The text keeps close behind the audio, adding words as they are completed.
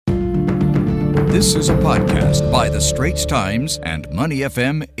This is a podcast by The Straits Times and Money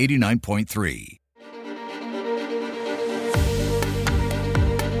FM 89.3.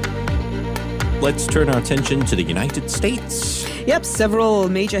 Let's turn our attention to the United States. Yep, several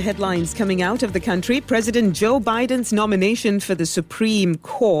major headlines coming out of the country. President Joe Biden's nomination for the Supreme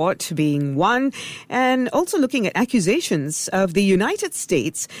Court being one, and also looking at accusations of the United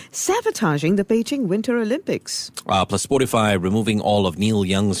States sabotaging the Beijing Winter Olympics. Plus Spotify removing all of Neil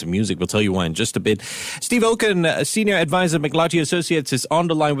Young's music. We'll tell you why in just a bit. Steve Okun, Senior Advisor, McLarty Associates, is on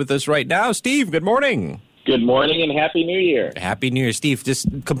the line with us right now. Steve, good morning. Good morning and Happy New Year. Happy New Year, Steve. Just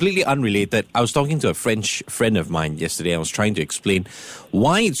completely unrelated. I was talking to a French friend of mine yesterday. I was trying to explain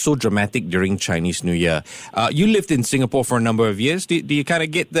why it's so dramatic during Chinese New Year. You lived in Singapore for a number of years. Do you kind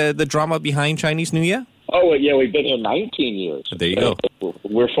of get the drama behind Chinese New Year? Oh, yeah, we've been here 19 years. There you go.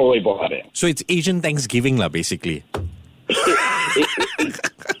 We're fully bought in. So it's Asian Thanksgiving, basically.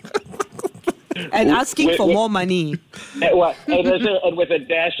 And asking for more money. And with a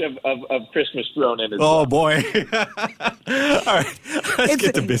dash of Christmas thrown in as well. Oh, boy. All right, let's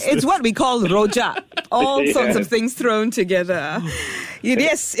get to business. It's what we call rojak. All sorts of things thrown together.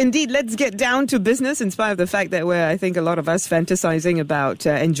 Yes, indeed. Let's get down to business in spite of the fact that I think a lot of us fantasizing about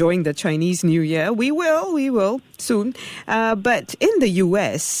enjoying the Chinese New Year. We will soon. But in the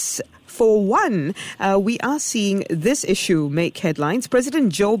U.S., for one, we are seeing this issue make headlines.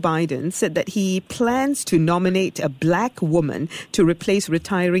 President Joe Biden said that he plans to nominate a black woman to replace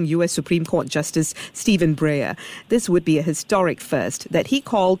retiring U.S. Supreme Court Justice Stephen Breyer. This would be a historic first that he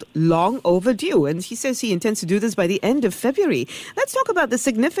called long overdue, and he says he intends to do this by the end of February. Let's talk about the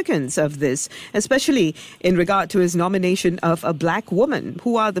significance of this, especially in regard to his nomination of a black woman.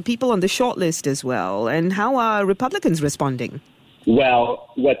 Who are the people on the shortlist as well, and how are Republicans responding?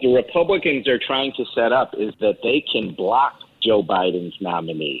 Well, what the Republicans are trying to set up is that they can block Joe Biden's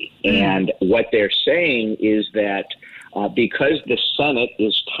nominee. And what they're saying is that because the Senate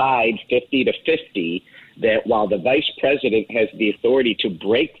is tied 50 to 50, that while the vice president has the authority to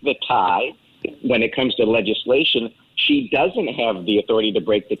break the tie when it comes to legislation, she doesn't have the authority to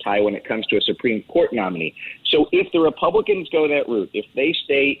break the tie when it comes to a Supreme Court nominee. So if the Republicans go that route, if they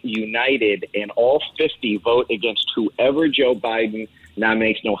stay united and all 50 vote against whoever Joe Biden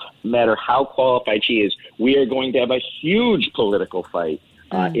nominates, no matter how qualified she is, we are going to have a huge political fight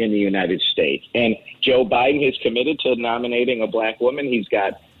in the United States. And Joe Biden is committed to nominating a black woman. He's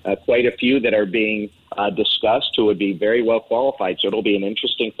got quite a few that are being discussed who would be very well qualified. So it'll be an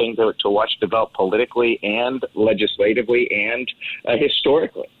interesting thing to watch develop politically and legislatively and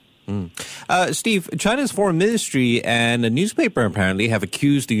historically. Steve, China's foreign ministry and a newspaper apparently have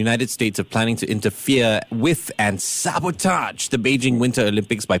accused the United States of planning to interfere with and sabotage the Beijing Winter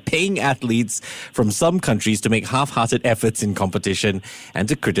Olympics by paying athletes from some countries to make half-hearted efforts in competition and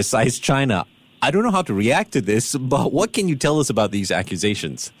to criticize China. I don't know how to react to this, but what can you tell us about these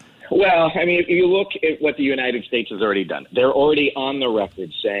accusations? Well, I mean, if you look at what the United States has already done, they're already on the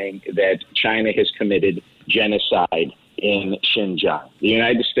record saying that China has committed genocide in Xinjiang. The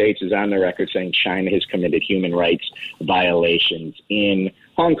United States is on the record saying China has committed human rights violations in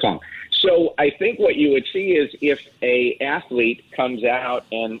Hong Kong. So I think what you would see is if a athlete comes out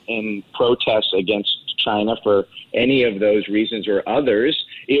and protests against China for any of those reasons or others,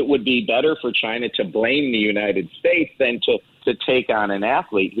 it would be better for China to blame the United States than to take on an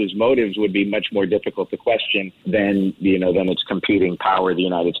athlete whose motives would be much more difficult to question than its competing power, the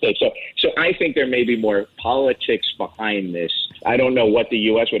United States. So I think there may be more politics behind this. I don't know what the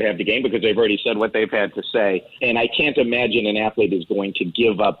U.S. would have to gain because they've already said what they've had to say. And I can't imagine an athlete is going to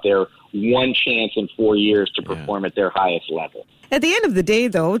give up their one chance in 4 years to perform at their highest level. At the end of the day,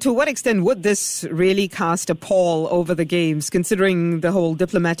 though, to what extent would this really cast a pall over the Games, considering the whole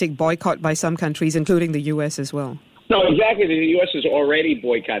diplomatic boycott by some countries, including the U.S. as well? No, exactly. The U.S. has already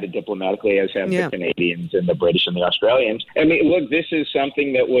boycotted diplomatically, as have the Canadians and the British and the Australians. I mean, look, this is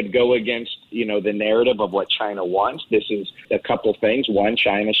something that would go against, the narrative of what China wants. This is a couple things. One,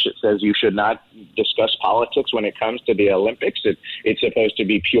 China says you should not discuss politics when it comes to the Olympics. It's supposed to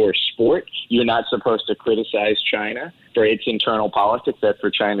be pure sport. You're not supposed to criticize China for its internal politics. That's for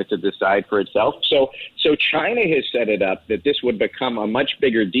China to decide for itself. So China has set it up that this would become a much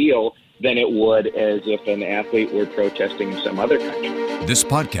bigger deal than it would as if an athlete were protesting in some other country. This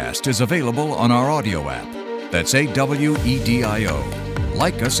podcast is available on our audio app. That's AWEDIO.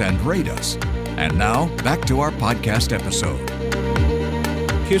 Like us and rate us. And now, back to our podcast episode.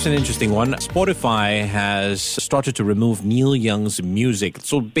 Here's an interesting one. Spotify has started to remove Neil Young's music.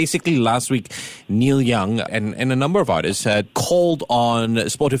 So basically last week, Neil Young and a number of artists had called on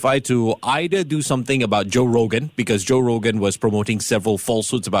Spotify to either do something about Joe Rogan, because Joe Rogan was promoting several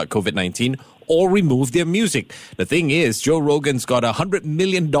falsehoods about COVID-19, or remove their music. The thing is, Joe Rogan's got a $100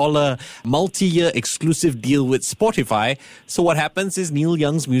 million multi-year exclusive deal with Spotify. So what happens is Neil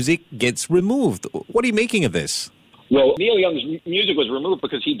Young's music gets removed. What are you making of this? Well, Neil Young's music was removed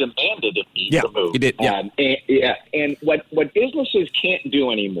because he demanded it be removed. He did. Yeah. And what businesses can't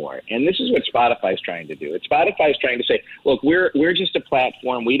do anymore, and this is what Spotify is trying to do. Spotify is trying to say, look, we're just a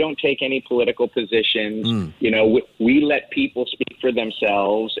platform. We don't take any political positions. You know, we let people speak for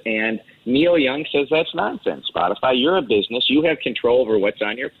themselves. And Neil Young says that's nonsense. Spotify, you're a business. You have control over what's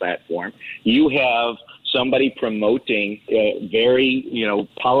on your platform. You have somebody promoting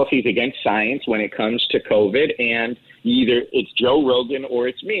policies against science when it comes to COVID, and either it's Joe Rogan or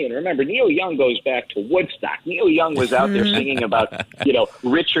it's me. And remember, Neil Young goes back to Woodstock. Neil Young was out there singing about,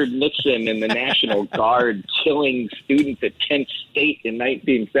 Richard Nixon and the National Guard killing students at Kent State in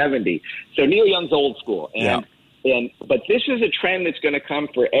 1970. So Neil Young's old school. But this is a trend that's going to come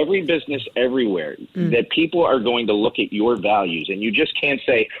for every business everywhere, that people are going to look at your values. And you just can't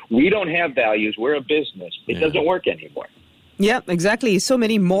say, we don't have values, we're a business. It doesn't work anymore. Yeah, exactly. So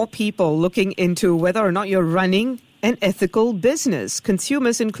many more people looking into whether or not you're running an ethical business,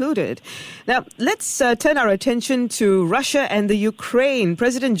 consumers included. Now, let's turn our attention to Russia and the Ukraine.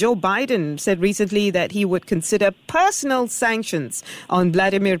 President Joe Biden said recently that he would consider personal sanctions on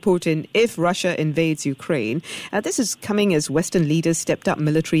Vladimir Putin if Russia invades Ukraine. This is coming as Western leaders stepped up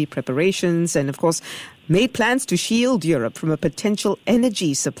military preparations and, of course, made plans to shield Europe from a potential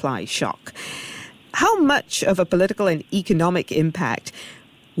energy supply shock. How much of a political and economic impact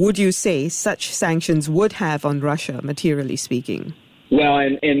would you say such sanctions would have on Russia, materially speaking? Well,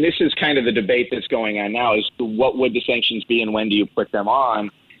 and this is kind of the debate that's going on now, is what would the sanctions be and when do you put them on?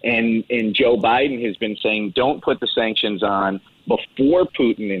 And Joe Biden has been saying, don't put the sanctions on before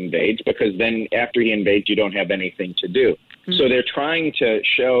Putin invades, because then after he invades, you don't have anything to do. So they're trying to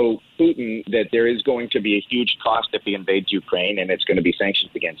show Putin that there is going to be a huge cost if he invades Ukraine, and it's going to be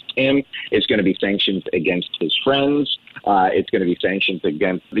sanctions against him. It's going to be sanctions against his friends. It's going to be sanctions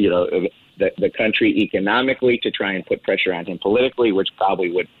against, the country economically, to try and put pressure on him politically, which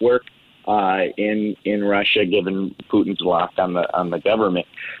probably would work in Russia, given Putin's lock on the government.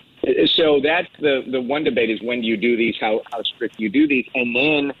 So that's the one debate, is when do you do these, how strict you do these, and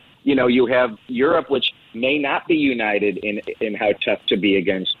then you have Europe, which may not be united in how tough to be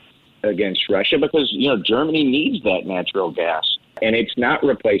against Russia, because Germany needs that natural gas, and it's not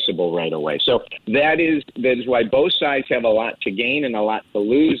replaceable right away. So that is why both sides have a lot to gain and a lot to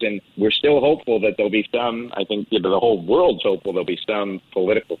lose, and we're still hopeful that there'll be some. I think the whole world's hopeful there'll be some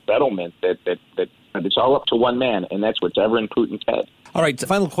political settlement that it's all up to one man, and that's what's ever in Putin's head. All right,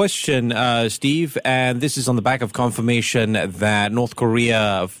 final question, Steve, and this is on the back of confirmation that North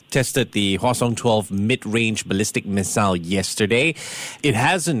Korea tested the Hwasong-12 mid-range ballistic missile yesterday. It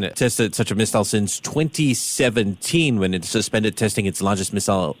hasn't tested such a missile since 2017, when it suspended testing its largest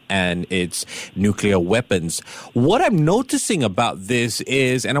missile and its nuclear weapons. What I'm noticing about this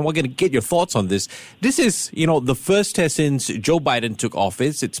is, and I'm going to get your thoughts on this, this is, the first test since Joe Biden took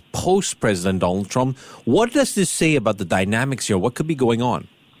office. It's post-President Donald Trump. What does this say about the dynamics here? What could be going on?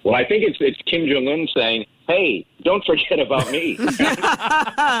 Well, I think it's Kim Jong-un saying, hey, don't forget about me.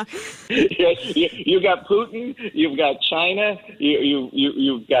 You got Putin, you've got China,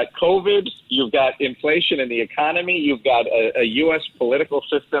 you've got COVID, you've got inflation in the economy, you've got a U.S. political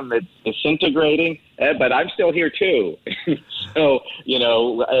system that's disintegrating, but I'm still here too. So,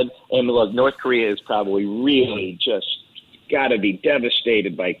 and look, North Korea is probably really just got to be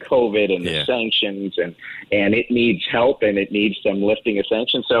devastated by COVID and the sanctions, and it needs help, and it needs some lifting of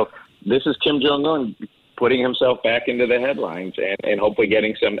sanctions. So this is Kim Jong-un putting himself back into the headlines, and hopefully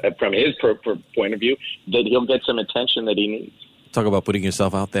getting some, from his point of view, that he'll get some attention that he needs. Talk about putting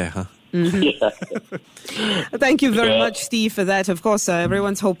yourself out there, huh? Thank you very much, Steve, for that. Of course,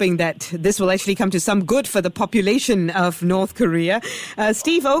 everyone's hoping that this will actually come to some good for the population of North Korea.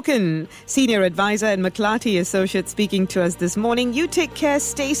 Steve Okun, Senior Advisor and McClarty Associate, speaking to us this morning. You take care,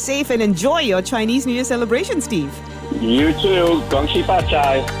 stay safe, and enjoy your Chinese New Year celebration, Steve. You too. Gong Xi Fa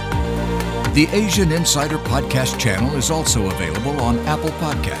Chai. The Asian Insider Podcast channel is also available on Apple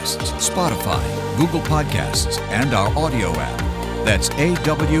Podcasts, Spotify, Google Podcasts, and our audio app. That's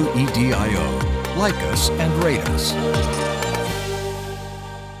AWEDIO. Like us and rate us.